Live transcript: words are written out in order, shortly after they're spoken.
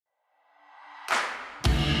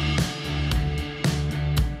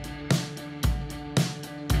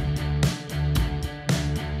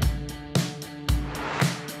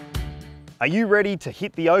Are you ready to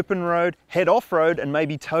hit the open road, head off-road and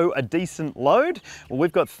maybe tow a decent load? Well,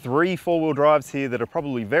 we've got 3 four-wheel drives here that are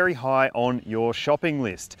probably very high on your shopping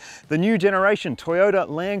list. The new generation Toyota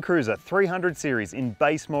LandCruiser 300 series in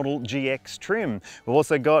base model GX trim. We've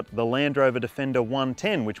also got the Land Rover Defender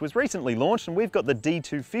 110, which was recently launched, and we've got the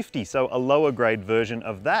D250, so a lower grade version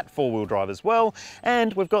of that four-wheel drive as well.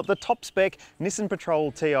 And we've got the top spec Nissan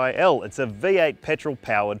Patrol Ti-L. It's a V8 petrol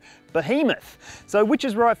powered behemoth. So which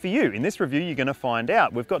is right for you? In this review, you're going to find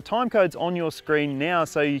out. We've got time codes on your screen now,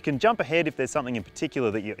 so you can jump ahead if there's something in particular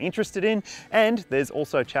that you're interested in. And there's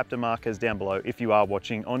also chapter markers down below if you are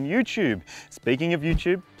watching on YouTube. Speaking of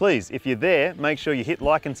YouTube, please, if you're there, make sure you hit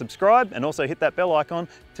like and subscribe, and also hit that bell icon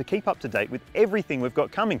to keep up to date with everything we've got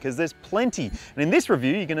coming, because there's plenty. And in this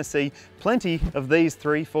review, you're going to see plenty of these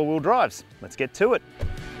 3 four-wheel drives. Let's get to it.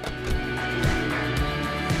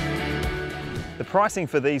 The pricing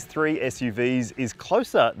for these 3 SUVs is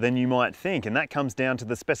closer than you might think, and that comes down to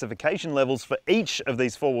the specification levels for each of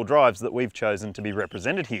these four-wheel drives that we've chosen to be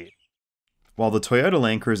represented here. While the Toyota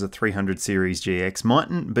LandCruiser 300 series GX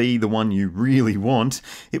mightn't be the one you really want,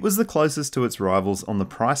 it was the closest to its rivals on the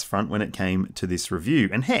price front when it came to this review.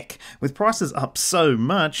 And heck, with prices up so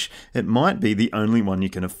much, it might be the only one you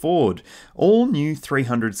can afford. All new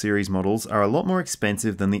 300 series models are a lot more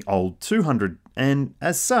expensive than the old 200, and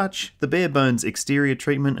as such, the bare bones exterior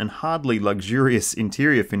treatment and hardly luxurious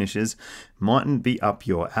interior finishes mightn't be up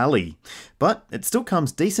your alley. But it still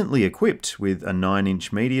comes decently equipped with a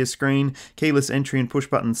 9-inch media screen, keyless entry and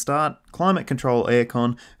push-button start, climate control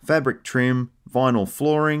aircon, fabric trim, vinyl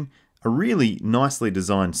flooring, a really nicely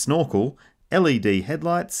designed snorkel, LED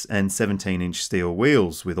headlights, and 17-inch steel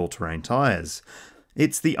wheels with all-terrain tyres.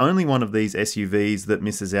 It's the only one of these SUVs that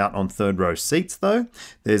misses out on third-row seats though.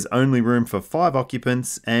 There's only room for 5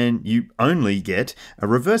 occupants, and you only get a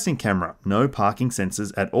reversing camera, no parking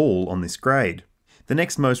sensors at all on this grade. The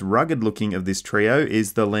next most rugged looking of this trio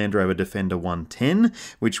is the Land Rover Defender 110,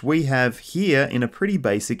 which we have here in a pretty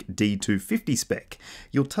basic D250 spec.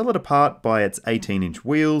 You'll tell it apart by its 18-inch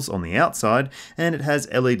wheels on the outside, and it has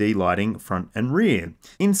LED lighting front and rear.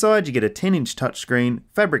 Inside you get a 10-inch touchscreen,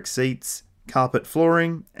 fabric seats, carpet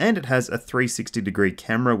flooring, and it has a 360-degree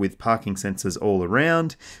camera with parking sensors all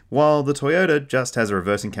around, while the Toyota just has a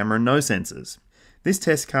reversing camera and no sensors. This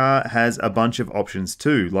test car has a bunch of options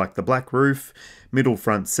too, like the black roof, middle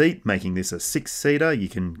front seat, making this a 6-seater. You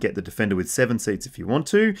can get the Defender with 7 seats if you want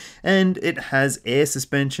to, and it has air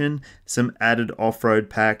suspension, some added off-road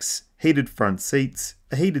packs, heated front seats,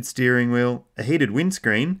 a heated steering wheel, a heated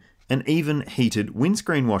windscreen, and even heated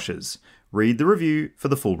windscreen washers. Read the review for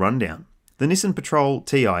the full rundown. The Nissan Patrol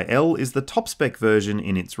Ti-L is the top spec version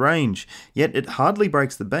in its range, yet it hardly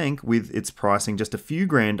breaks the bank with its pricing just a few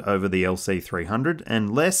grand over the LC300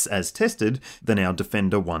 and less, as tested, than our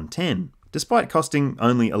Defender 110. Despite costing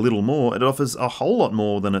only a little more, it offers a whole lot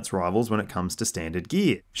more than its rivals when it comes to standard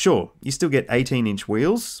gear. Sure, you still get 18-inch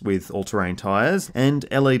wheels with all-terrain tyres and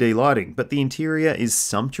LED lighting, but the interior is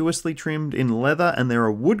sumptuously trimmed in leather, and there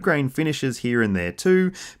are wood grain finishes here and there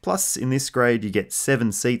too. Plus, in this grade you get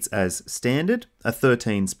 7 seats as standard, a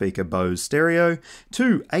 13-speaker Bose stereo,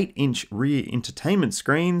 2 8-inch rear entertainment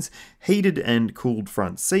screens, heated and cooled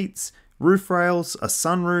front seats, roof rails, a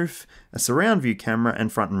sunroof, a surround view camera,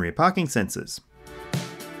 and front and rear parking sensors.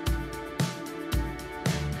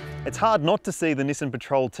 It's hard not to see the Nissan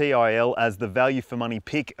Patrol Ti-L as the value for money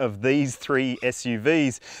pick of these 3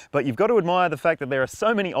 SUVs, but you've got to admire the fact that there are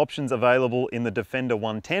so many options available in the Defender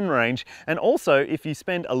 110 range, and also if you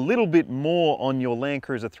spend a little bit more on your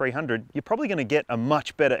LandCruiser 300, you're probably going to get a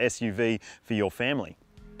much better SUV for your family.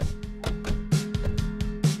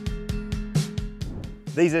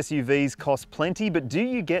 These SUVs cost plenty, but do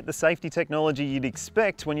you get the safety technology you'd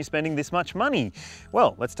expect when you're spending this much money?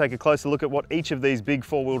 Well, let's take a closer look at what each of these big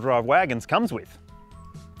four-wheel drive wagons comes with.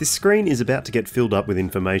 This screen is about to get filled up with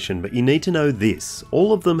information, but you need to know this.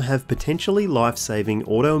 All of them have potentially life-saving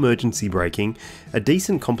auto emergency braking, a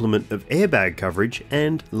decent complement of airbag coverage,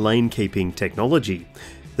 and lane-keeping technology.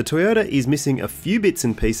 The Toyota is missing a few bits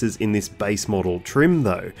and pieces in this base model trim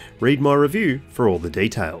though. Read my review for all the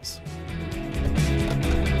details.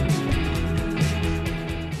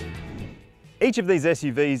 Each of these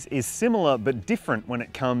SUVs is similar but different when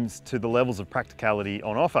it comes to the levels of practicality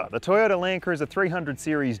on offer. The Toyota LandCruiser 300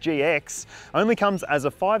 series GX only comes as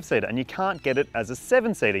a 5-seater, and you can't get it as a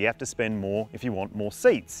 7-seater. You have to spend more if you want more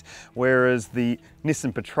seats. Whereas the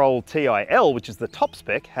Nissan Patrol Ti-L, which is the top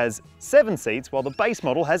spec, has 7 seats, while the base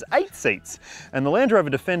model has 8 seats. And the Land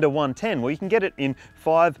Rover Defender 110, well, you can get it in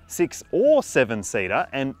 5, 6 or 7-seater,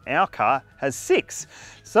 and our car has 6.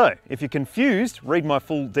 So if you're confused, read my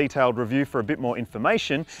full detailed review for a bit more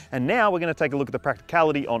information. And now we're going to take a look at the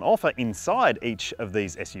practicality on offer inside each of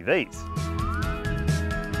these SUVs.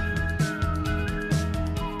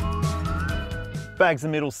 Bags the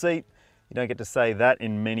middle seat. You don't get to say that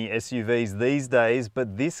in many SUVs these days,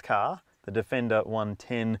 but this car, the Defender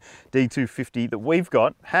 110 D250 that we've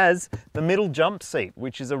got, has the middle jump seat,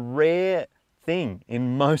 which is a rare thing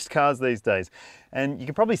in most cars these days. And you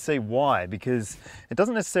can probably see why, because it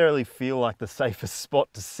doesn't necessarily feel like the safest spot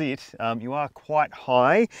to sit. You are quite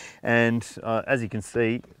high, and as you can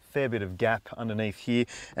see, fair bit of gap underneath here,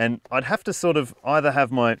 and I'd have to sort of either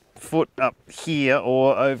have my foot up here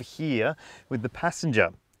or over here with the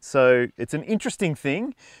passenger. So it's an interesting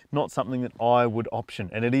thing, not something that I would option,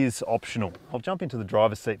 and it is optional. I'll jump into the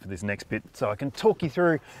driver's seat for this next bit so I can talk you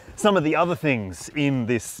through some of the other things in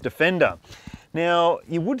this Defender. Now,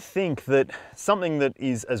 you would think that something that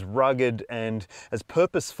is as rugged and as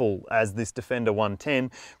purposeful as this Defender 110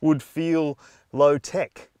 would feel low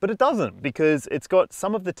tech, but it doesn't, because it's got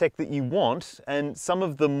some of the tech that you want and some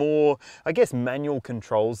of the more, I guess, manual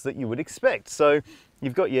controls that you would expect. So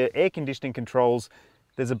you've got your air conditioning controls.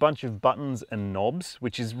 There's a bunch of buttons and knobs,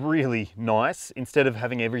 which is really nice. Instead of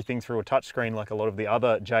having everything through a touchscreen like a lot of the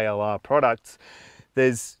other JLR products,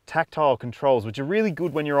 there's tactile controls, which are really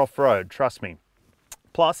good when you're off-road, trust me.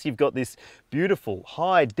 Plus, you've got this beautiful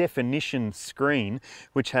high definition screen,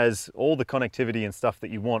 which has all the connectivity and stuff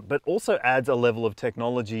that you want, but also adds a level of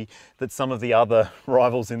technology that some of the other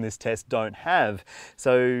rivals in this test don't have.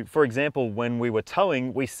 So, for example, when we were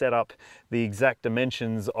towing, we set up the exact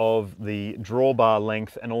dimensions of the drawbar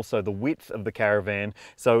length and also the width of the caravan,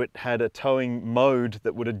 so it had a towing mode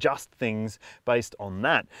that would adjust things based on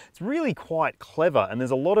that. It's really quite clever, and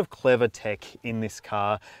there's a lot of clever tech in this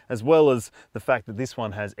car, as well as the fact that this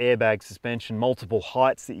one has airbag suspension, multiple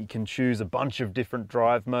heights that you can choose, a bunch of different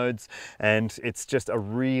drive modes, and it's just a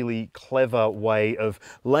really clever way of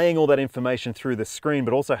laying all that information through the screen,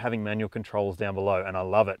 but also having manual controls down below, and I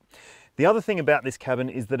love it. The other thing about this cabin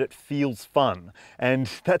is that it feels fun, and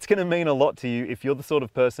that's going to mean a lot to you if you're the sort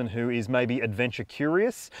of person who is maybe adventure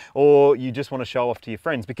curious, or you just want to show off to your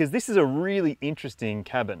friends, because this is a really interesting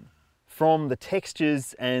cabin. From the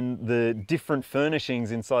textures and the different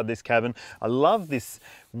furnishings inside this cabin, I love this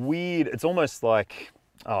weird, it's almost like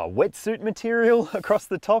wetsuit material across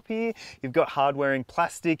the top here. You've got hard-wearing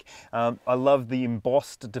plastic. I love the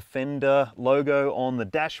embossed Defender logo on the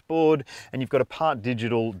dashboard, and you've got a part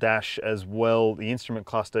digital dash as well. The instrument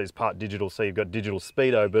cluster is part digital, so you've got digital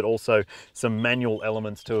speedo, but also some manual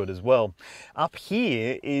elements to it as well. Up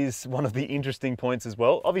here is one of the interesting points as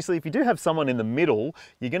well. Obviously, if you do have someone in the middle,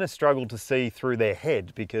 you're going to struggle to see through their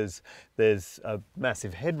head because there's a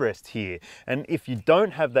massive headrest here. And if you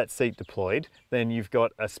don't have that seat deployed, then you've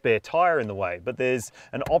got a spare tire in the way, but there's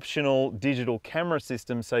an optional digital camera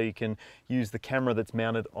system, so you can use the camera that's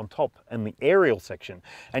mounted on top and the aerial section.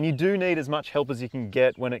 And you do need as much help as you can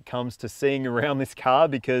get when it comes to seeing around this car,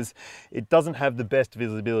 because it doesn't have the best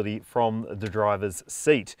visibility from the driver's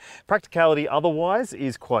seat. Practicality otherwise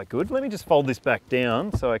is quite good. Let me just fold this back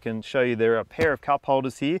down so I can show you. There are a pair of cup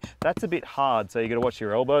holders here. That's a bit hard, so you got to watch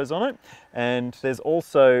your elbows on it. And there's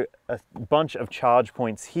also a bunch of charge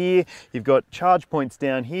points here. You've got charge points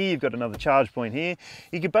down here, you've got another charge point here.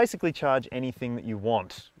 You could basically charge anything that you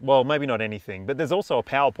want. Well, maybe not anything, but there's also a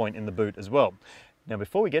power point in the boot as well. Now,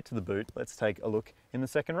 before we get to the boot, let's take a look in the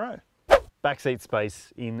second row. Backseat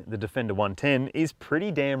space in the Defender 110 is pretty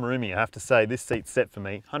damn roomy, I have to say. This seat's set for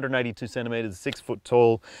me. 182 centimeters, 6 foot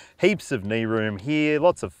tall, heaps of knee room here,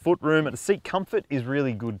 lots of foot room, and the seat comfort is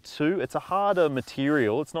really good too. It's a harder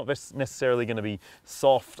material. It's not necessarily going to be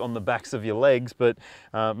soft on the backs of your legs, but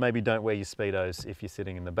maybe don't wear your Speedos if you're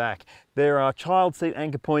sitting in the back. There are child seat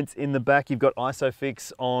anchor points in the back. You've got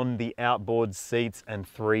ISOFIX on the outboard seats and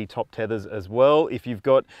 3 top tethers as well. If you've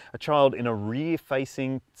got a child in a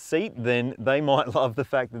rear-facing seat, then they might love the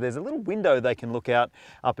fact that there's a little window they can look out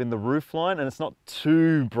up in the roofline, and it's not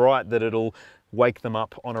too bright that it'll wake them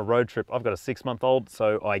up on a road trip. I've got a 6-month-old,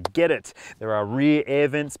 so I get it. There are rear air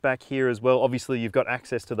vents back here as well. Obviously, you've got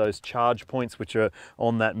access to those charge points, which are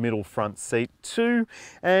on that middle front seat too.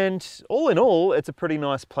 And all in all, it's a pretty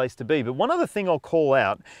nice place to be. But one other thing I'll call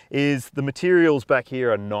out is the materials back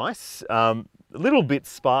here are nice. A little bit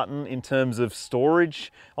Spartan in terms of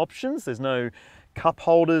storage options. There's no cup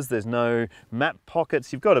holders, there's no map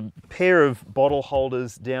pockets. You've got a pair of bottle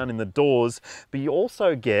holders down in the doors, but you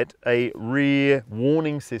also get a rear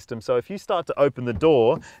warning system. So if you start to open the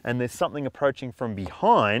door and there's something approaching from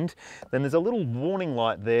behind, then there's a little warning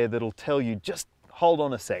light there that'll tell you just hold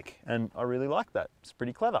on a sec. And I really like that. It's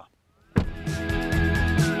pretty clever.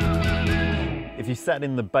 If you sat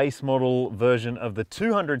in the base model version of the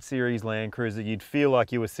 200 series Land Cruiser, you'd feel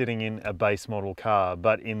like you were sitting in a base model car.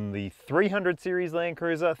 But in the 300 series Land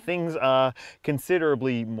Cruiser, things are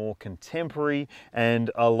considerably more contemporary and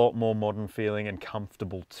a lot more modern feeling and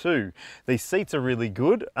comfortable too. These seats are really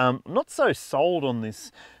good. Not so sold on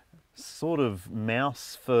this sort of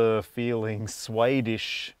mouse fur feeling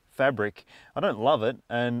suede-ish fabric. I don't love it,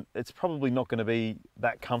 and it's probably not going to be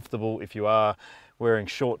that comfortable if you are wearing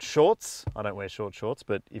short shorts. I don't wear short shorts,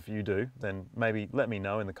 but if you do, then maybe let me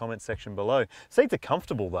know in the comments section below. Seats are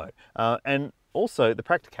comfortable though, and also the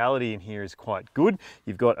practicality in here is quite good.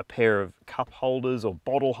 You've got a pair of cup holders or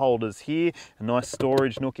bottle holders here, a nice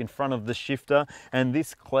storage nook in front of the shifter, and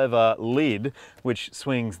this clever lid which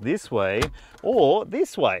swings this way or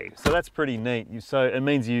this way. So that's pretty neat. So it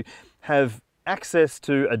means you have access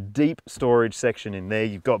to a deep storage section in there.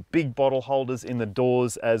 You've got big bottle holders in the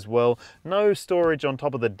doors as well. No storage on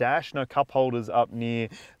top of the dash, no cup holders up near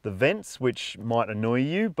the vents, which might annoy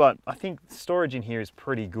you, but I think storage in here is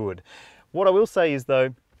pretty good. What I will say is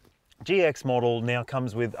though, GX model now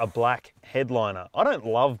comes with a black headliner. I don't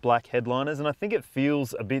love black headliners, and I think it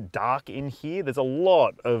feels a bit dark in here. There's a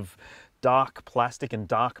lot of dark plastic and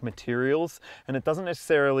dark materials, and it doesn't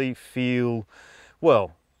necessarily feel,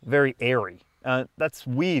 well, very airy. That's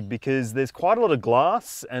weird because there's quite a lot of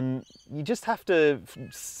glass and you just have to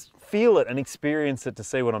feel it and experience it to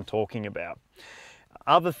see what I'm talking about.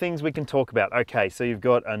 Other things we can talk about. Okay, so you've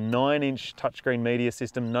got a 9-inch touchscreen media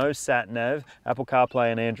system, no sat nav, Apple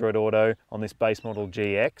CarPlay and Android Auto on this base model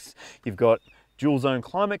GX. You've got dual zone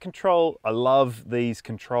climate control. I love these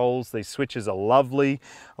controls. These switches are lovely.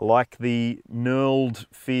 I like the knurled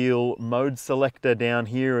feel mode selector down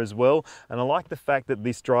here as well. And I like the fact that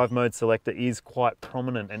this drive mode selector is quite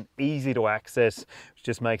prominent and easy to access, which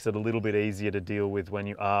just makes it a little bit easier to deal with when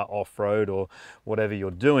you are off-road or whatever you're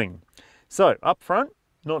doing. So up front,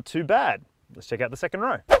 not too bad. Let's check out the second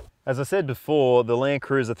row. As I said before, the Land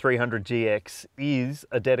Cruiser 300 GX is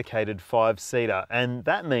a dedicated 5-seater, and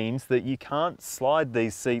that means that you can't slide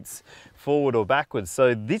these seats forward or backwards.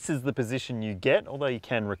 So this is the position you get, although you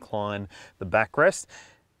can recline the backrest.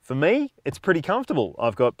 For me, it's pretty comfortable.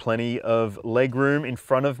 I've got plenty of leg room in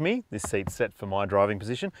front of me. This seat's set for my driving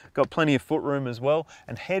position. Got plenty of foot room as well,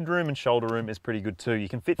 and headroom and shoulder room is pretty good too. You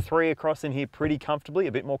can fit 3 across in here pretty comfortably,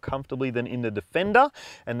 a bit more comfortably than in the Defender,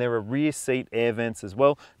 and there are rear seat air vents as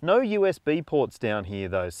well. No USB ports down here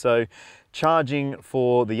though, so charging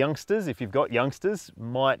for the youngsters, if you've got youngsters,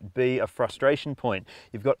 might be a frustration point.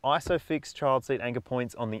 You've got ISOFIX child seat anchor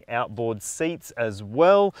points on the outboard seats as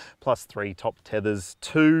well, plus 3 top tethers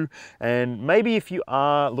too. And maybe if you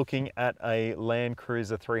are looking at a Land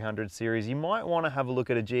Cruiser 300 series, you might want to have a look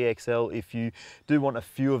at a GXL if you do want a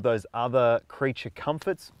few of those other creature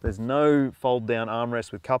comforts. There's no fold down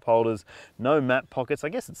armrest with cup holders, no map pockets. I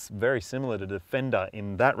guess it's very similar to Defender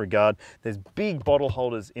in that regard. There's big bottle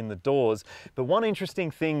holders in the doors. But one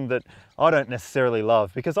interesting thing that I don't necessarily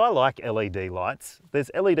love, because I like LED lights,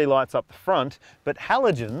 there's LED lights up the front, but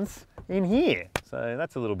halogens in here. So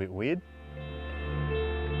that's a little bit weird.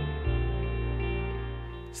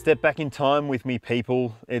 Step back in time with me,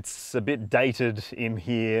 people. It's a bit dated in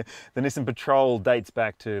here. The Nissan Patrol dates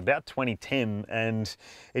back to about 2010, and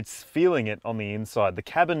it's feeling it on the inside. The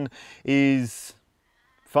cabin is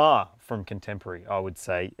far from contemporary, I would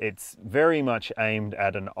say. It's very much aimed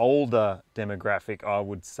at an older demographic, I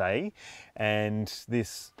would say. And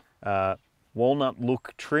this walnut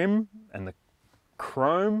look trim and the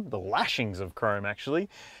chrome, the lashings of chrome actually,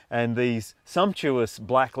 and these sumptuous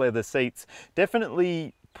black leather seats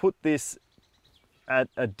definitely put this at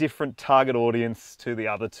a different target audience to the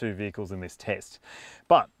other 2 vehicles in this test.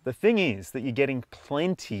 But the thing is that you're getting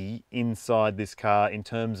plenty inside this car in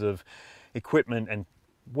terms of equipment and,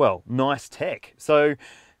 well, nice tech. So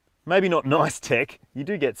maybe not nice tech, you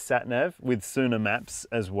do get sat nav with Sooner maps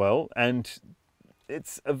as well, and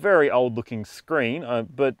it's a very old looking screen,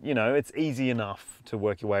 but you know, it's easy enough to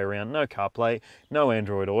work your way around. No CarPlay, no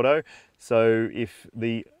Android Auto. So if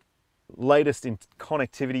the latest in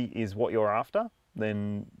connectivity is what you're after,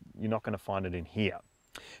 then you're not going to find it in here.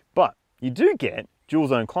 But you do get dual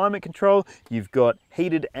zone climate control, you've got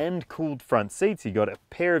heated and cooled front seats, you've got a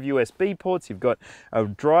pair of USB ports, you've got a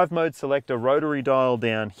drive mode selector rotary dial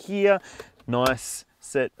down here, nice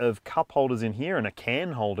set of cup holders in here and a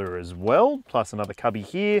can holder as well, plus another cubby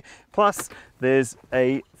here, plus there's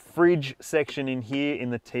a fridge section in here in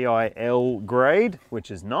the Ti-L grade,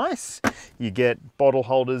 which is nice. You get bottle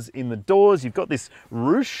holders in the doors. You've got this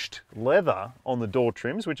ruched leather on the door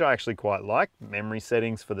trims, which I actually quite like. Memory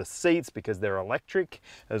settings for the seats because they're electric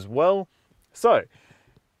as well. So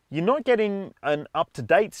you're not getting an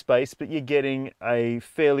up-to-date space, but you're getting a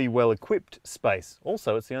fairly well-equipped space.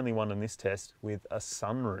 Also, it's the only one in this test with a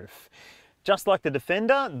sunroof. Just like the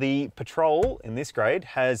Defender, the Patrol in this grade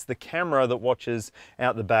has the camera that watches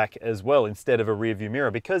out the back as well instead of a rear view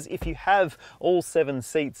mirror, because if you have all 7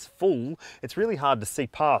 seats full, it's really hard to see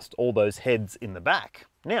past all those heads in the back.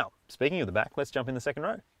 Now, speaking of the back, let's jump in the second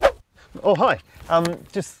row. Oh, hi.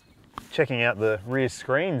 Just checking out the rear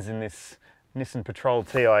screens in this Nissan Patrol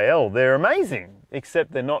Ti-L. They're amazing,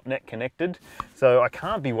 except they're not net connected, so I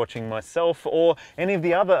can't be watching myself or any of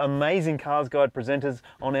the other amazing CarsGuide presenters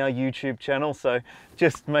on our YouTube channel, so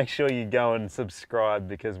just make sure you go and subscribe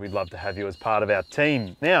because we'd love to have you as part of our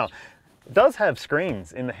team. Now, it does have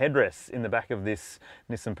screens in the headrests in the back of this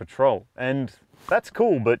Nissan Patrol, and that's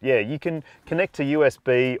cool, but yeah, you can connect to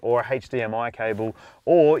USB or a HDMI cable,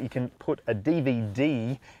 or you can put a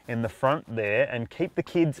DVD in the front there and keep the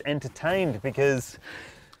kids entertained because,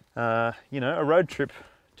 you know, a road trip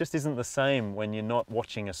just isn't the same when you're not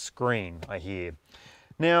watching a screen, I hear.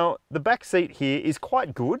 Now, the back seat here is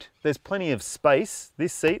quite good. There's plenty of space.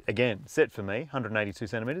 This seat, again, set for me, 182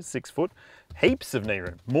 centimeters, 6 foot, heaps of knee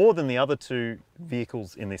room, more than the other 2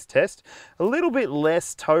 vehicles in this test. A little bit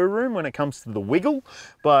less toe room when it comes to the wiggle,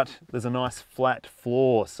 but there's a nice flat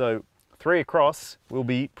floor. So 3 across will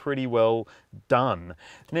be pretty well done.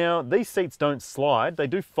 Now, these seats don't slide. They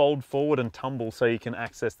do fold forward and tumble so you can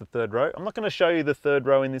access the 3rd row. I'm not going to show you the 3rd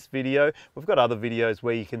row in this video. We've got other videos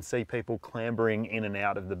where you can see people clambering in and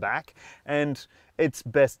out of the back, and it's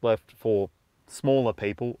best left for smaller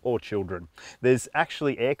people or children. There's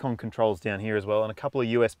actually aircon controls down here as well, and a couple of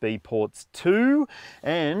USB ports too.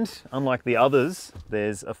 And unlike the others,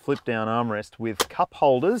 there's a flip down armrest with cup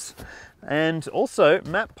holders and also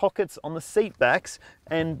map pockets on the seat backs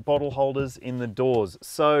and bottle holders in the doors.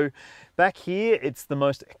 So back here, it's the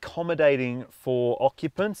most accommodating for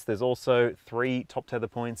occupants. There's also 3 top tether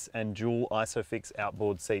points and dual ISOFIX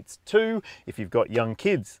outboard seats too if you've got young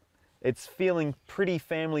kids. It's feeling pretty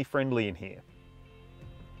family friendly in here.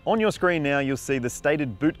 On your screen now, you'll see the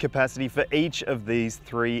stated boot capacity for each of these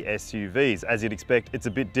 3 SUVs. As you'd expect, it's a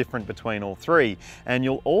bit different between all 3. And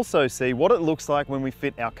you'll also see what it looks like when we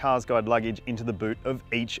fit our CarsGuide luggage into the boot of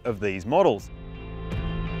each of these models.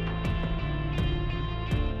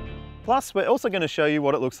 Plus, we're also going to show you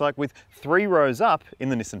what it looks like with 3 rows up in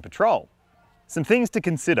the Nissan Patrol. Some things to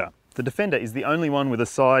consider. The Defender is the only one with a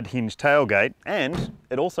side hinge tailgate, and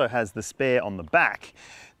it also has the spare on the back.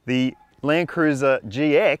 The LandCruiser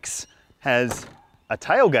GX has a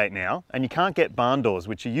tailgate now, and you can't get barn doors,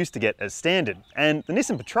 which you used to get as standard. And the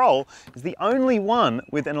Nissan Patrol is the only one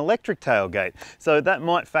with an electric tailgate. So that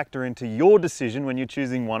might factor into your decision when you're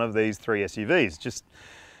choosing one of these 3 SUVs. Just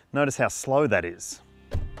notice how slow that is.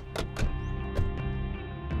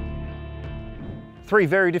 3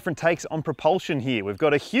 very different takes on propulsion here. We've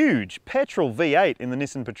got a huge petrol V8 in the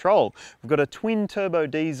Nissan Patrol. We've got a twin turbo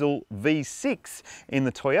diesel V6 in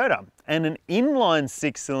the Toyota, and an inline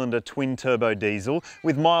 6-cylinder twin turbo diesel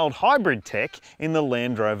with mild hybrid tech in the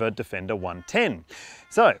Land Rover Defender 110.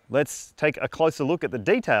 So let's take a closer look at the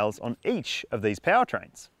details on each of these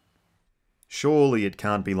powertrains. Surely it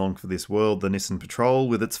can't be long for this world, the Nissan Patrol,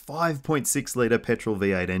 with its 5.6 litre petrol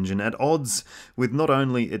V8 engine at odds with not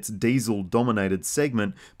only its diesel-dominated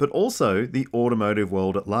segment, but also the automotive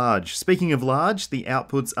world at large. Speaking of large, the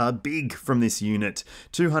outputs are big from this unit,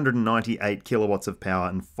 298 kilowatts of power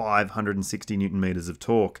and 560 newton meters of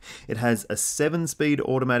torque. It has a 7-speed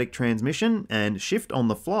automatic transmission and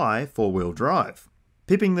shift-on-the-fly 4-wheel drive.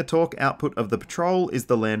 Pipping the torque output of the Patrol is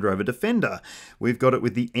the Land Rover Defender. We've got it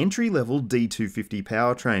with the entry-level D250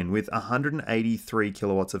 powertrain with 183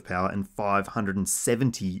 kilowatts of power and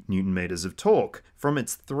 570 newton meters of torque from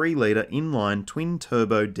its 3-litre inline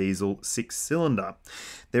twin-turbo diesel 6-cylinder.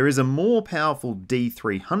 There is a more powerful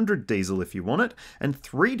D300 diesel if you want it, and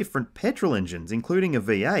 3 different petrol engines, including a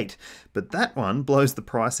V8, but that one blows the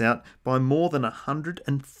price out by more than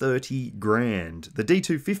 130 grand. The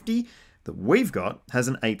D250 that we've got has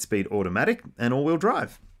an 8-speed automatic and all-wheel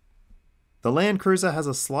drive. The LandCruiser has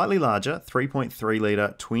a slightly larger 3.3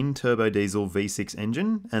 litre twin-turbo diesel V6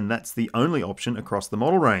 engine, and that's the only option across the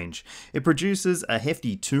model range. It produces a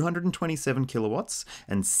hefty 227 kilowatts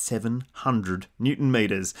and 700 newton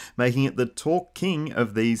meters, making it the torque king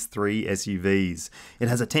of these 3 SUVs. It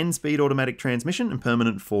has a 10-speed automatic transmission and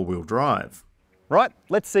permanent 4-wheel drive. Right,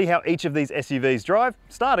 let's see how each of these SUVs drive,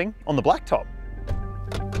 starting on the blacktop.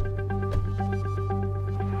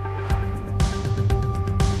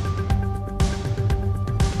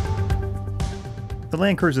 The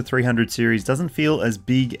LandCruiser 300 series doesn't feel as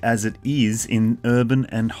big as it is in urban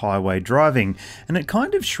and highway driving, and it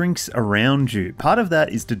kind of shrinks around you. Part of that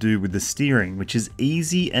is to do with the steering, which is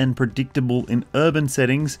easy and predictable in urban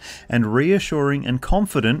settings and reassuring and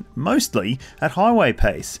confident mostly at highway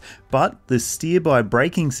pace. But the steer-by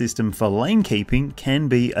braking system for lane keeping can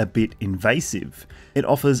be a bit invasive. It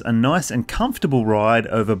offers a nice and comfortable ride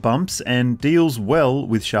over bumps and deals well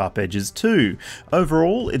with sharp edges too.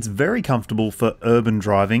 Overall, it's very comfortable for urban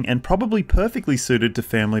driving and probably perfectly suited to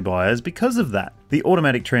family buyers because of that. The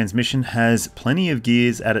automatic transmission has plenty of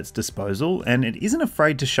gears at its disposal, and it isn't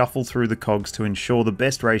afraid to shuffle through the cogs to ensure the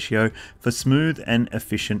best ratio for smooth and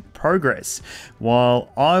efficient progress.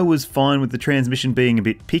 While I was fine with the transmission being a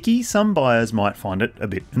bit picky, some buyers might find it a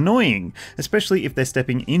bit annoying, especially if they're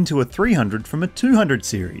stepping into a 300 from a 200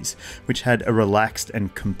 series, which had a relaxed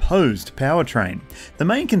and composed powertrain. The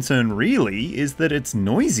main concern really is that it's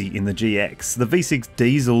noisy in the GX. The V6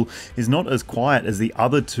 diesel is not as quiet as the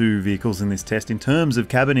other two vehicles in this test in terms of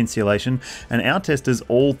cabin insulation, and our testers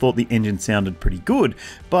all thought the engine sounded pretty good,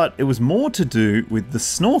 but it was more to do with the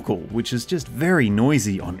snorkel, which is just very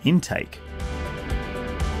noisy on intake.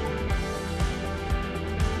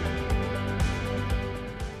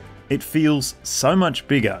 It feels so much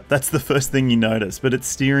bigger, that's the first thing you notice, but its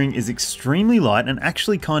steering is extremely light and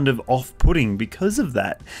actually kind of off-putting because of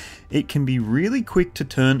that. It can be really quick to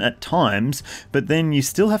turn at times, but then you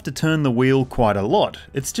still have to turn the wheel quite a lot.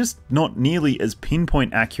 It's just not nearly as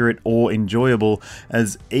pinpoint accurate or enjoyable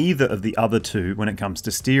as either of the other two when it comes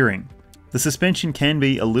to steering. The suspension can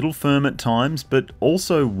be a little firm at times, but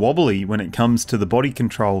also wobbly when it comes to the body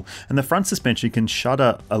control, and the front suspension can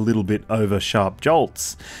shudder a little bit over sharp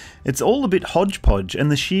jolts. It's all a bit hodgepodge, and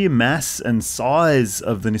the sheer mass and size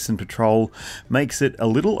of the Nissan Patrol makes it a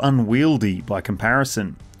little unwieldy by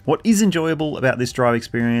comparison. What is enjoyable about this drive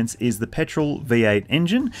experience is the petrol V8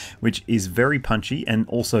 engine, which is very punchy and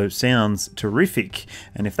also sounds terrific.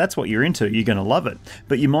 And if that's what you're into, you're going to love it.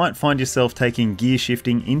 But you might find yourself taking gear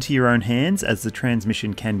shifting into your own hands, as the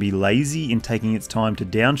transmission can be lazy in taking its time to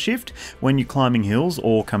downshift when you're climbing hills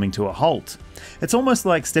or coming to a halt. It's almost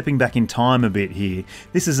like stepping back in time a bit here.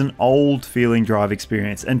 This is an old feeling drive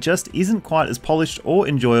experience and just isn't quite as polished or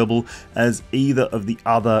enjoyable as either of the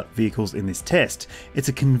other vehicles in this test. It's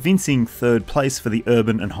a convincing third place for the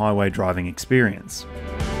urban and highway driving experience.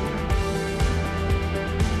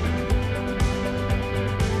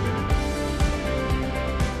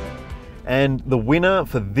 And the winner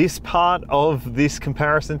for this part of this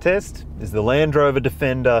comparison test is the Land Rover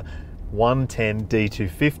Defender 110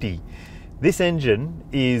 D250. This engine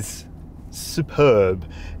is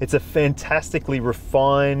superb. It's a fantastically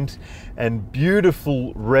refined and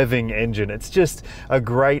beautiful revving engine. It's just a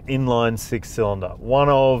great inline 6-cylinder. One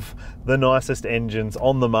of the nicest engines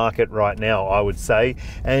on the market right now, I would say.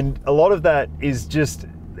 And a lot of that is just,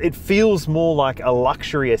 it feels more like a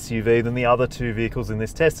luxury SUV than the other two vehicles in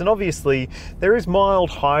this test. And obviously there is mild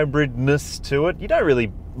hybridness to it. You don't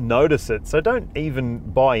really notice it, so don't even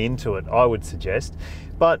buy into it, I would suggest.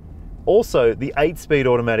 But also, the 8-speed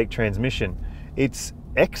automatic transmission, it's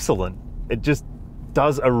excellent. It just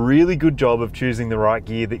does a really good job of choosing the right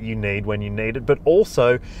gear that you need when you need it, but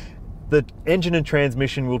also the engine and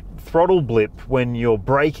transmission will throttle blip when you're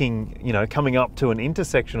braking, you know, coming up to an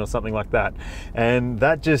intersection or something like that. And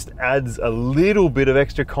that just adds a little bit of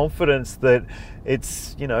extra confidence that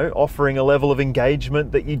it's, you know, offering a level of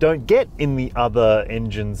engagement that you don't get in the other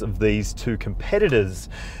engines of these two competitors.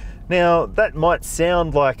 Now, that might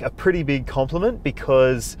sound like a pretty big compliment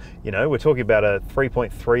because, you know, we're talking about a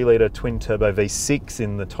 3.3 litre twin turbo V6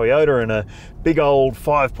 in the Toyota and a big old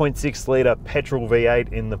 5.6 litre petrol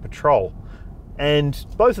V8 in the Patrol. And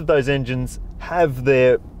both of those engines have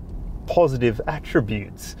their positive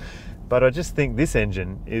attributes, but I just think this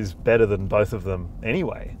engine is better than both of them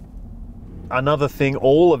anyway. Another thing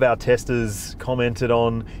all of our testers commented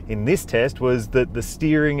on in this test was that the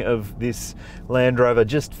steering of this Land Rover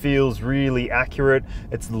just feels really accurate.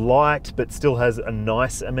 It's light, but still has a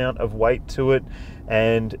nice amount of weight to it.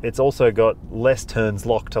 And it's also got less turns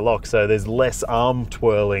lock to lock, so there's less arm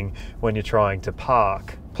twirling when you're trying to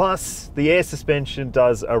park. Plus, the air suspension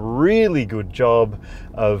does a really good job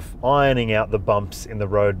of ironing out the bumps in the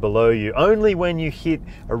road below you. Only when you hit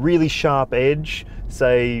a really sharp edge,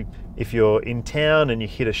 say if you're in town and you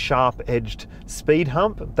hit a sharp-edged speed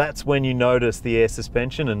hump, that's when you notice the air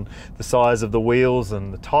suspension and the size of the wheels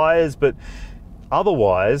and the tires, but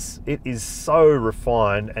otherwise it is so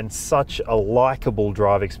refined and such a likable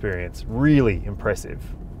drive experience. Really impressive.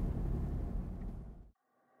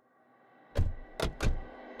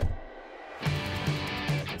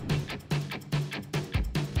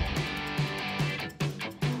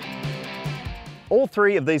 All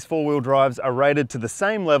three of these four-wheel drives are rated to the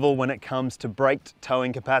same level when it comes to braked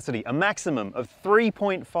towing capacity, a maximum of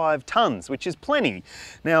 3.5 tons, which is plenty.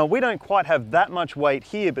 Now, we don't quite have that much weight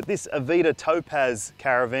here, but this Avida Topaz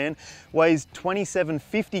caravan weighs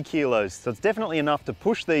 2750 kilos, so it's definitely enough to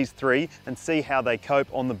push these three and see how they cope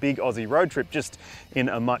on the big Aussie road trip, just in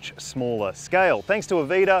a much smaller scale. Thanks to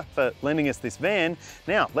Avida for lending us this van.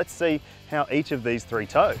 Now, let's see how each of these three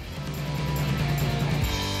tow.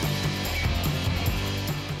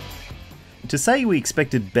 To say we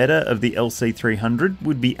expected better of the LC300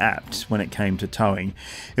 would be apt when it came to towing.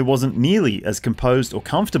 It wasn't nearly as composed or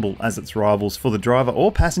comfortable as its rivals for the driver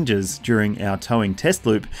or passengers during our towing test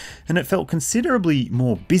loop, and it felt considerably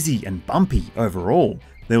more busy and bumpy overall.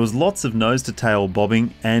 There was lots of nose to tail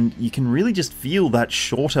bobbing, and you can really just feel that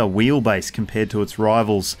shorter wheelbase compared to its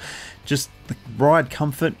rivals. Just the ride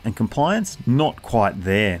comfort and compliance, not quite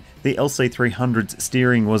there. The LC300's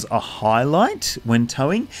steering was a highlight when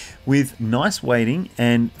towing, with nice weighting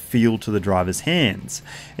and feel to the driver's hands.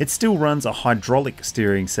 It still runs a hydraulic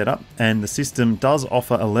steering setup, and the system does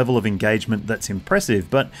offer a level of engagement that's impressive,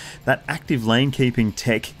 but that active lane keeping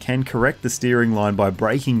tech can correct the steering line by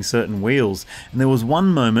braking certain wheels, and there was one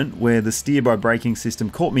moment where the steer by braking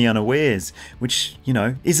system caught me unawares, which, you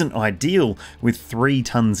know, isn't ideal with 3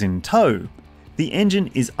 tons in tow. The engine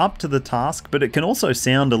is up to the task, but it can also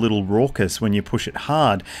sound a little raucous when you push it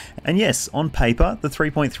hard. And yes, on paper, the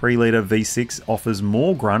 3.3 litre V6 offers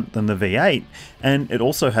more grunt than the V8, and it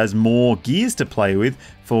also has more gears to play with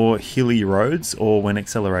for hilly roads or when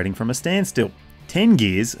accelerating from a standstill. 10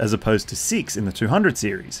 gears as opposed to 6 in the 200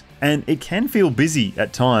 series. And it can feel busy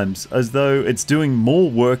at times, as though it's doing more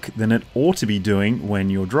work than it ought to be doing when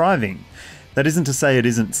you're driving. That isn't to say it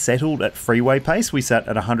isn't settled at freeway pace. We sat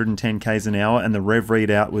at 110 k's an hour and the rev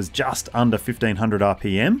readout was just under 1500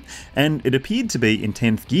 RPM, and it appeared to be in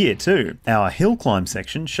 10th gear too. Our hill climb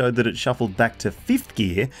section showed that it shuffled back to 5th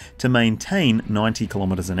gear to maintain 90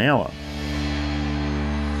 kilometers an hour.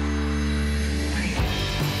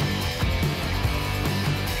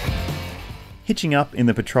 Hitching up in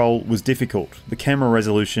the Patrol was difficult. The camera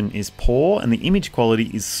resolution is poor and the image quality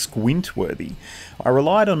is squint-worthy. I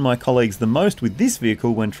relied on my colleagues the most with this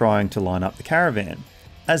vehicle when trying to line up the caravan.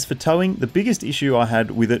 As for towing, the biggest issue I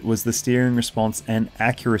had with it was the steering response and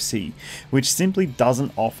accuracy, which simply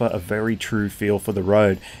doesn't offer a very true feel for the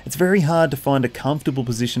road. It's very hard to find a comfortable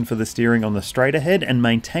position for the steering on the straight ahead, and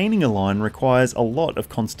maintaining a line requires a lot of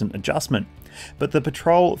constant adjustment. But the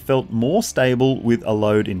Patrol felt more stable with a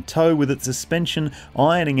load in tow, with its suspension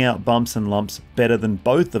ironing out bumps and lumps better than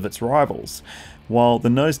both of its rivals. While the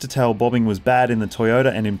nose-to-tail bobbing was bad in the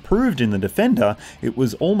Toyota and improved in the Defender, it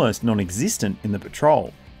was almost non-existent in the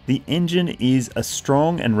Patrol. The engine is a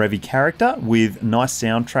strong and revvy character with nice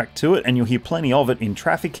soundtrack to it, and you'll hear plenty of it in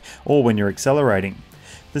traffic or when you're accelerating.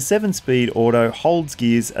 The 7-speed auto holds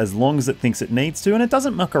gears as long as it thinks it needs to, and it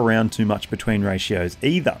doesn't muck around too much between ratios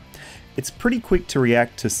either. It's pretty quick to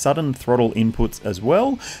react to sudden throttle inputs as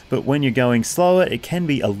well, but when you're going slower, it can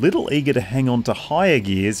be a little eager to hang on to higher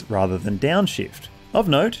gears rather than downshift. Of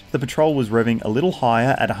note, the Patrol was revving a little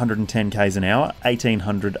higher at 110 k's an hour,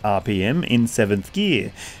 1800 RPM in 7th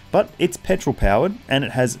gear, but it's petrol powered and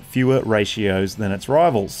it has fewer ratios than its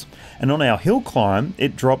rivals. And on our hill climb,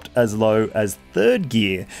 it dropped as low as 3rd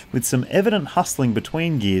gear, with some evident hustling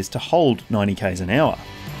between gears to hold 90 k's an hour.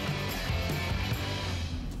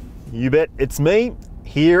 You bet it's me,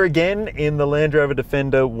 here again in the Land Rover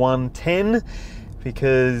Defender 110,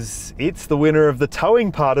 because it's the winner of the towing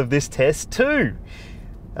part of this test too.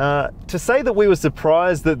 To say that we were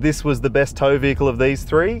surprised that this was the best tow vehicle of these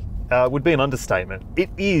three would be an understatement. It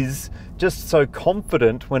is just so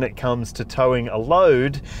confident when it comes to towing a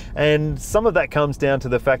load, and some of that comes down to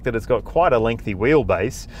the fact that it's got quite a lengthy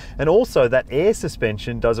wheelbase, and also that air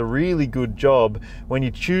suspension does a really good job when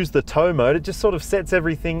you choose the tow mode. It just sort of sets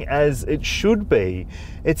everything as it should be.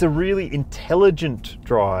 It's a really intelligent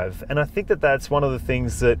drive, and I think that that's one of the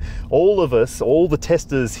things that all of us, all the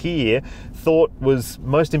testers here, thought was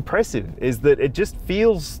most impressive, is that it just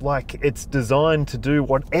feels like it's designed to do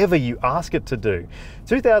whatever you ask it to do.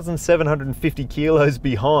 2,750 kilos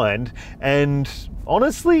behind, and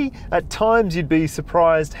honestly, at times you'd be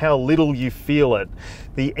surprised how little you feel it.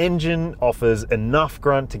 The engine offers enough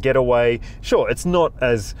grunt to get away. Sure, it's not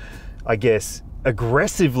as, I guess,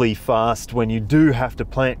 aggressively fast when you do have to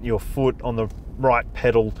plant your foot on the right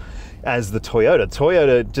pedal as the Toyota.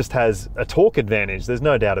 Toyota just has a torque advantage, there's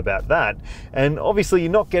no doubt about that. And obviously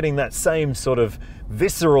you're not getting that same sort of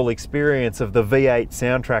visceral experience of the V8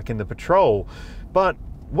 soundtrack in the Patrol, but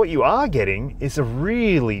what you are getting is a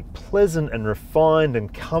really pleasant and refined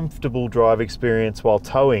and comfortable drive experience while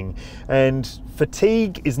towing. And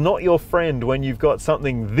fatigue is not your friend when you've got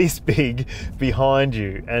something this big behind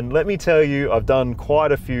you. And let me tell you, I've done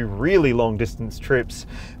quite a few really long distance trips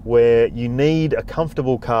where you need a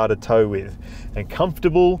comfortable car to tow with. And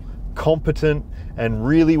comfortable, competent, and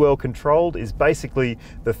really well controlled is basically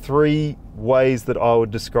the three ways that I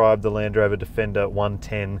would describe the Land Rover Defender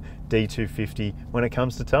 110 D250 when it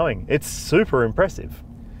comes to towing. It's super impressive.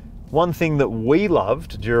 One thing that we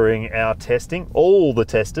loved during our testing, all the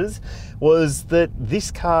testers, was that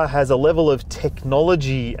this car has a level of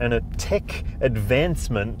technology and a tech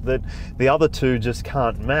advancement that the other two just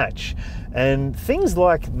can't match. And things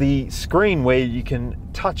like the screen where you can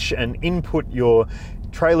touch and input your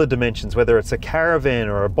trailer dimensions, whether it's a caravan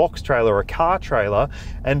or a box trailer or a car trailer,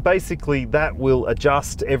 and basically that will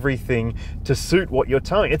adjust everything to suit what you're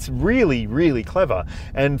towing. It's really, really clever.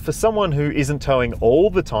 And for someone who isn't towing all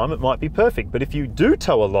the time, it might be perfect. But if you do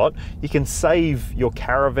tow a lot, you can save your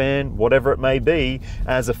caravan, whatever it may be,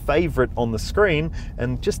 as a favorite on the screen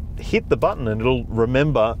and just hit the button and it'll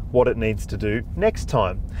remember what it needs to do next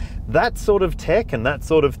time. That sort of tech and that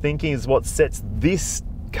sort of thinking is what sets this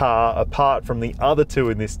car apart from the other two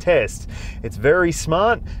in this test. It's very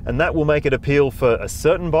smart, and that will make it appeal for a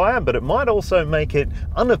certain buyer, but it might also make it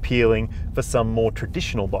unappealing for some more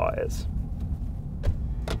traditional buyers.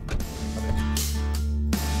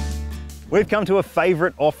 We've come to a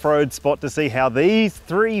favourite off-road spot to see how these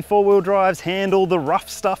three four-wheel drives handle the rough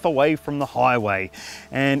stuff away from the highway.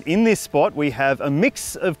 And in this spot we have a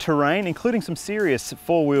mix of terrain, including some serious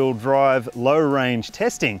four-wheel drive low-range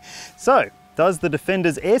testing. So, does the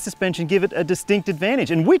Defender's air suspension give it a distinct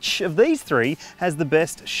advantage? And which of these three has the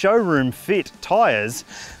best showroom fit tyres?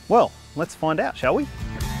 Well, let's find out, shall we?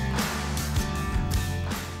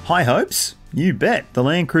 High hopes? You bet. The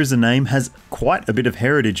LandCruiser name has quite a bit of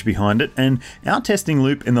heritage behind it, and our testing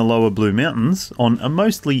loop in the lower Blue Mountains, on a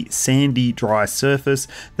mostly sandy, dry surface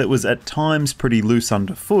that was at times pretty loose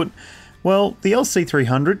underfoot, well, the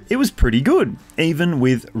LC300, it was pretty good, even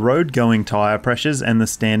with road-going tyre pressures and the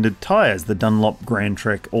standard tyres, the Dunlop Grand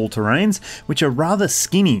Trek all-terrains, which are rather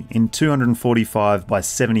skinny in 245 by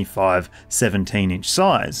 75 17-inch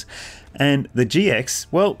size. And the GX,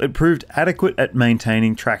 well, it proved adequate at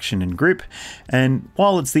maintaining traction and grip, and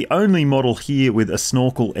while it's the only model here with a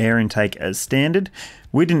snorkel air intake as standard,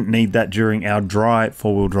 we didn't need that during our dry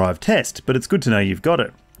four-wheel drive test, but it's good to know you've got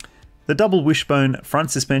it. The double wishbone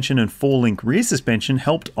front suspension and 4-link rear suspension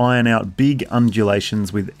helped iron out big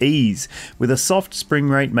undulations with ease, with a soft spring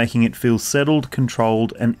rate making it feel settled,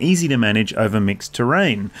 controlled, and easy to manage over mixed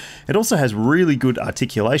terrain. It also has really good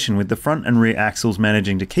articulation, with the front and rear axles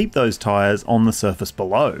managing to keep those tyres on the surface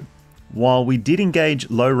below. While we did engage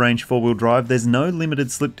low-range four-wheel drive, there's no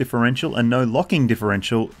limited slip differential and no locking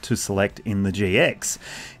differential to select in the GX.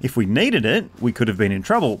 If we needed it, we could have been in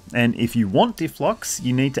trouble, and if you want diff locks,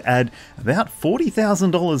 you need to add about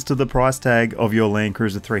 $40,000 to the price tag of your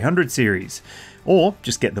LandCruiser 300 series, or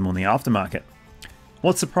just get them on the aftermarket.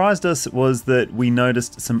 What surprised us was that we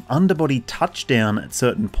noticed some underbody touchdown at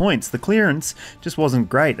certain points. The clearance just wasn't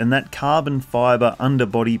great, and that carbon fibre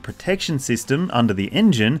underbody protection system under the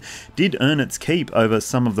engine did earn its keep over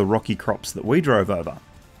some of the rocky crops that we drove over.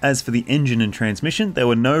 As for the engine and transmission, there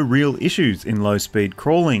were no real issues in low-speed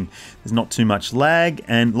crawling. There's not too much lag,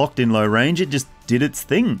 and locked in low range, it just did its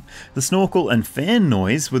thing. The snorkel and fan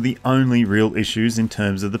noise were the only real issues in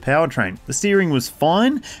terms of the powertrain. The steering was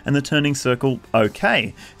fine, and the turning circle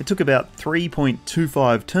okay. It took about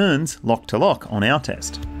 3.25 turns lock to lock on our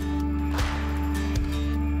test.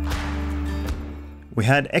 We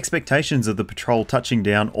had expectations of the Patrol touching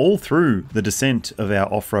down all through the descent of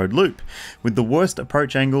our off-road loop. With the worst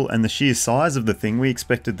approach angle and the sheer size of the thing, we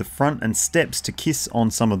expected the front and steps to kiss on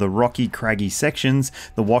some of the rocky, craggy sections,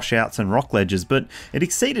 the washouts and rock ledges, but it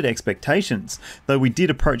exceeded expectations, though we did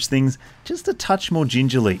approach things just a touch more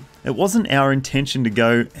gingerly. It wasn't our intention to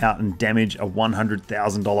go out and damage a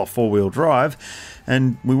 $100,000 four-wheel drive,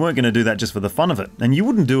 and we weren't going to do that just for the fun of it. And you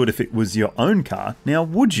wouldn't do it if it was your own car, now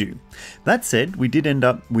would you? That said, we did end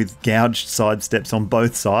up with gouged side steps on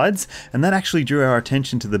both sides, and that actually drew our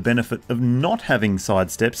attention to the benefit of not having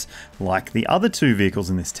side steps like the other two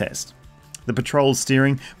vehicles in this test. The Patrol's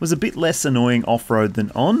steering was a bit less annoying off-road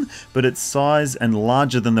than on, but its size and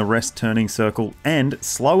larger than the rest turning circle and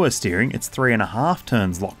slower steering, its 3.5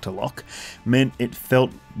 turns lock to lock, meant it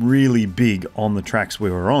felt really big on the tracks we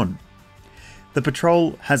were on. The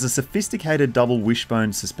Patrol has a sophisticated double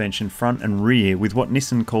wishbone suspension front and rear with what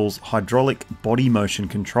Nissan calls hydraulic body motion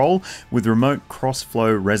control, with remote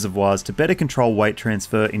cross-flow reservoirs to better control weight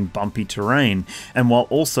transfer in bumpy terrain, and while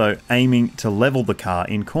also aiming to level the car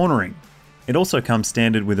in cornering. It also comes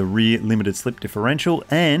standard with a rear limited slip differential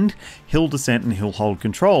and hill descent and hill hold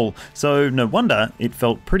control, so no wonder it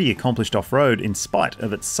felt pretty accomplished off-road in spite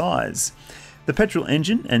of its size. The petrol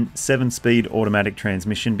engine and 7-speed automatic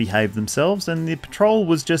transmission behaved themselves, and the Patrol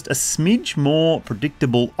was just a smidge more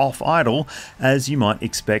predictable off-idle, as you might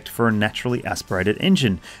expect for a naturally aspirated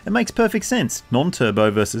engine. It makes perfect sense.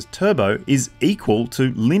 Non-turbo versus turbo is equal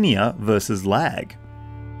to linear versus lag.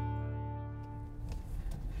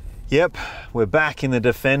 Yep, we're back in the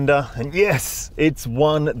Defender, and yes, it's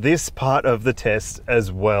won this part of the test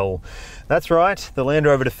as well. That's right, the Land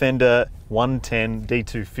Rover Defender 110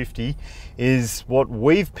 D250 is what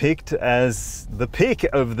we've picked as the pick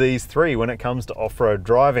of these three when it comes to off-road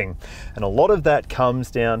driving. And a lot of that comes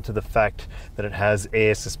down to the fact that it has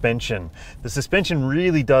air suspension. The suspension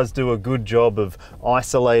really does do a good job of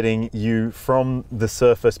isolating you from the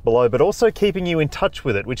surface below, but also keeping you in touch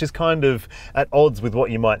with it, which is kind of at odds with what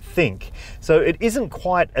you might think. So it isn't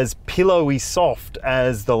quite as pillowy soft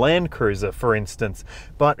as the LandCruiser, for instance,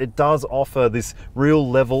 but it does offer this real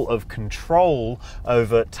level of control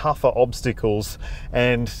over tougher obstacles,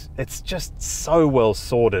 and it's just so well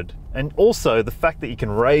sorted. And also the fact that you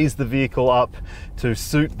can raise the vehicle up to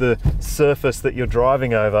suit the surface that you're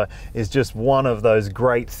driving over is just one of those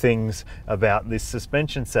great things about this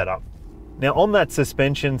suspension setup. Now, on that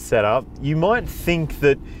suspension setup, you might think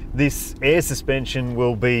that this air suspension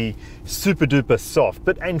will be super duper soft,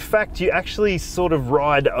 but in fact you actually sort of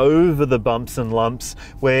ride over the bumps and lumps,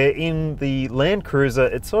 where in the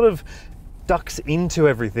LandCruiser it sort of ducks into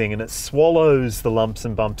everything and it swallows the lumps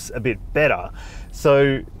and bumps a bit better.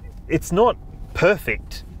 So it's not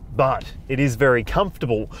perfect, but it is very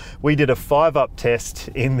comfortable. We did a 5-up test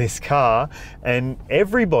in this car and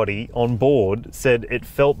everybody on board said it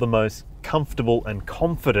felt the most comfortable and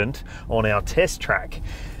confident on our test track.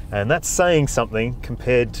 And that's saying something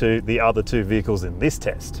compared to the other two vehicles in this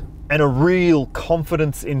test. And a real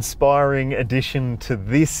confidence-inspiring addition to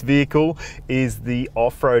this vehicle is the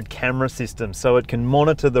off-road camera system. So it can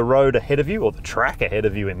monitor the road ahead of you, or the track ahead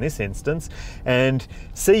of you in this instance, and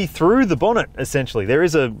see through the bonnet, essentially. There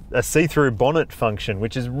is a see-through bonnet function,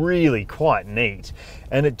 which is really quite neat.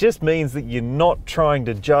 And it just means that you're not trying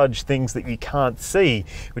to judge things that you can't see,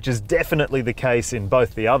 which is definitely the case in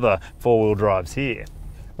both the other four-wheel drives here.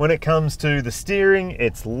 When it comes to the steering,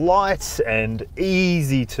 it's light and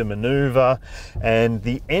easy to maneuver, and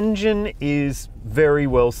the engine is very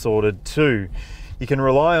well sorted too. You can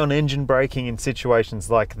rely on engine braking in situations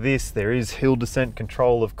like this. There is hill descent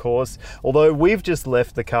control, of course, although we've just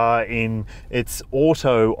left the car in its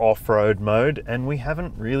auto off-road mode and we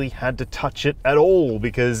haven't really had to touch it at all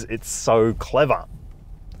because it's so clever.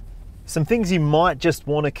 Some things you might just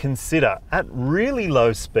want to consider at really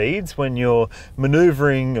low speeds when you're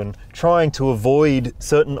maneuvering and trying to avoid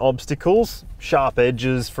certain obstacles, sharp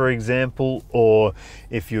edges for example, or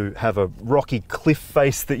if you have a rocky cliff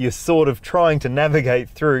face that you're sort of trying to navigate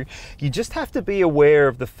through, you just have to be aware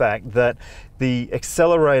of the fact that the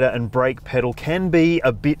accelerator and brake pedal can be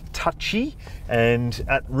a bit touchy, and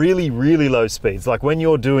at really, really low speeds, like when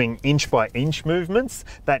you're doing inch by inch movements,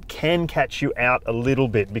 that can catch you out a little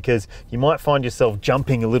bit because you might find yourself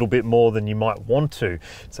jumping a little bit more than you might want to.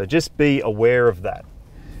 So just be aware of that.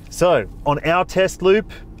 So on our test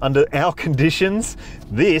loop, under our conditions,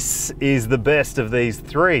 this is the best of these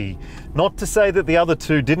three. Not to say that the other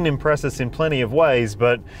two didn't impress us in plenty of ways,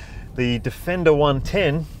 but the Defender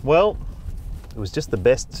 110, well, it was just the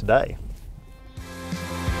best today.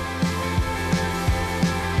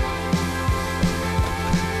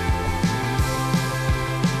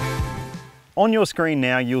 On your screen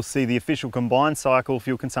now, you'll see the official combined cycle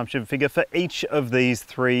fuel consumption figure for each of these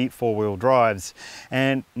three four-wheel drives.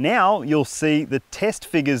 And now you'll see the test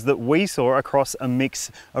figures that we saw across a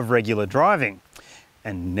mix of regular driving.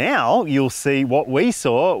 And now you'll see what we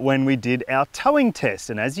saw when we did our towing test.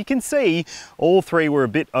 And as you can see, all three were a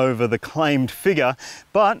bit over the claimed figure,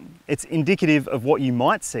 but it's indicative of what you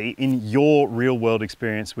might see in your real-world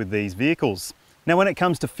experience with these vehicles. Now, when it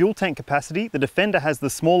comes to fuel tank capacity, the Defender has the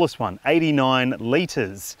smallest one, 89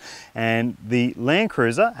 litres, and the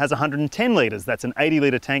LandCruiser has 110 litres. That's an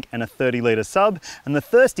 80-litre tank and a 30-litre sub, and the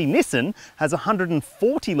thirsty Nissan has a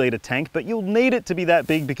 140-litre tank, but you'll need it to be that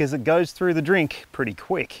big because it goes through the drink pretty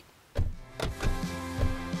quick.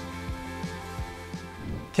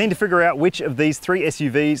 Keen to figure out which of these three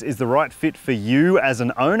SUVs is the right fit for you as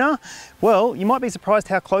an owner? Well, you might be surprised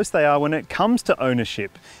how close they are when it comes to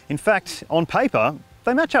ownership. In fact, on paper,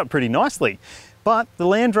 they match up pretty nicely. But the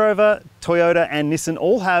Land Rover, Toyota and Nissan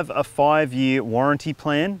all have a 5-year warranty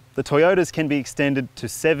plan. The Toyotas can be extended to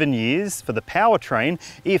 7 years for the powertrain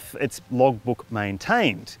if it's logbook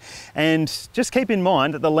maintained. And just keep in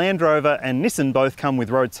mind that the Land Rover and Nissan both come with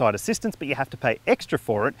roadside assistance, but you have to pay extra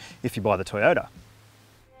for it if you buy the Toyota.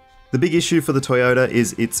 The big issue for the Toyota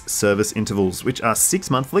is its service intervals, which are 6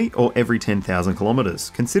 monthly or every 10,000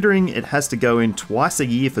 kilometres. Considering it has to go in twice a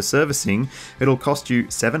year for servicing, it'll cost you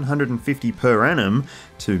 $750 per annum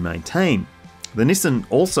to maintain. The Nissan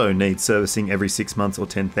also needs servicing every 6 months or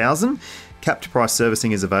 10,000. Capped price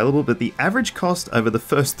servicing is available, but the average cost over the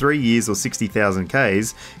first 3 years or 60,000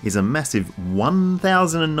 Ks is a massive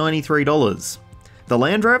 $1,093. The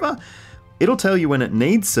Land Rover? It'll tell you when it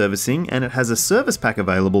needs servicing, and it has a service pack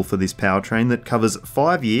available for this powertrain that covers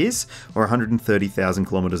 5 years or 130,000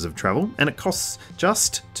 kilometres of travel, and it costs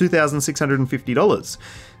just $2,650,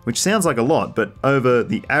 which sounds like a lot, but over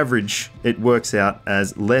the average it works out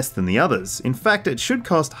as less than the others. In fact, it should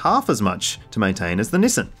cost half as much to maintain as the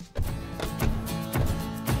Nissan.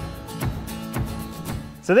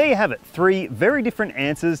 So there you have it, 3 very different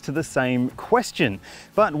answers to the same question.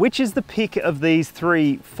 But which is the pick of these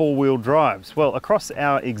 3 4-wheel drives? Well, across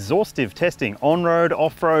our exhaustive testing, on-road,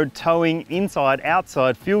 off-road, towing, inside,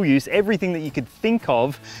 outside, fuel use, everything that you could think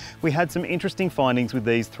of, we had some interesting findings with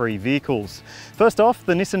these 3 vehicles. First off,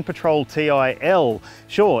 the Nissan Patrol Ti-L.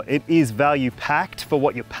 Sure, it is value packed for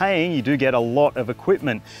what you're paying, you do get a lot of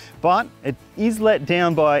equipment, but it is let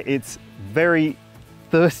down by its very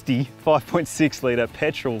thirsty 5.6 litre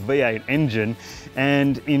petrol V8 engine,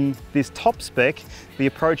 and in this top spec the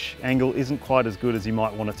approach angle isn't quite as good as you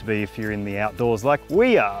might want it to be if you're in the outdoors like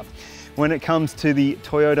we are. When it comes to the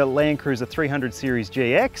Toyota LandCruiser 300 Series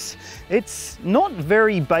GX, it's not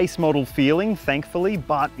very base model feeling, thankfully,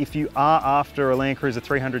 but if you are after a LandCruiser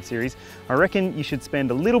 300 Series, I reckon you should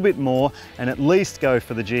spend a little bit more and at least go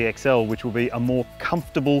for the GXL, which will be a more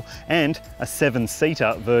comfortable and a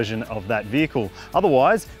 7-seater version of that vehicle.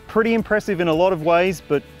 Otherwise, pretty impressive in a lot of ways,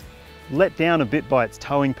 but let down a bit by its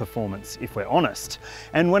towing performance, if we're honest.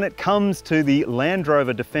 And when it comes to the Land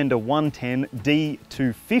Rover Defender 110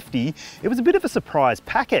 D250, it was a bit of a surprise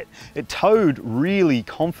packet. It towed really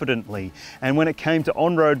confidently, and when it came to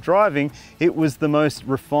on-road driving, it was the most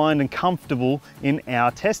refined and comfortable in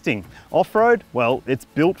our testing. Off-road, well, it's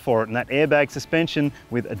built for it, and that airbag suspension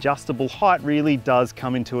with adjustable height really does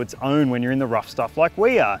come into its own when you're in the rough stuff like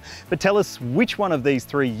we are. But tell us which one of these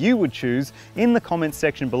 3 you would choose in the comments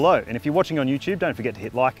section below. And if you're watching on YouTube, don't forget to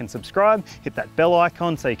hit like and subscribe, hit that bell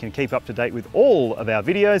icon so you can keep up to date with all of our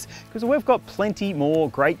videos, because we've got plenty more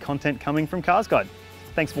great content coming from CarsGuide.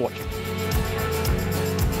 Thanks for watching.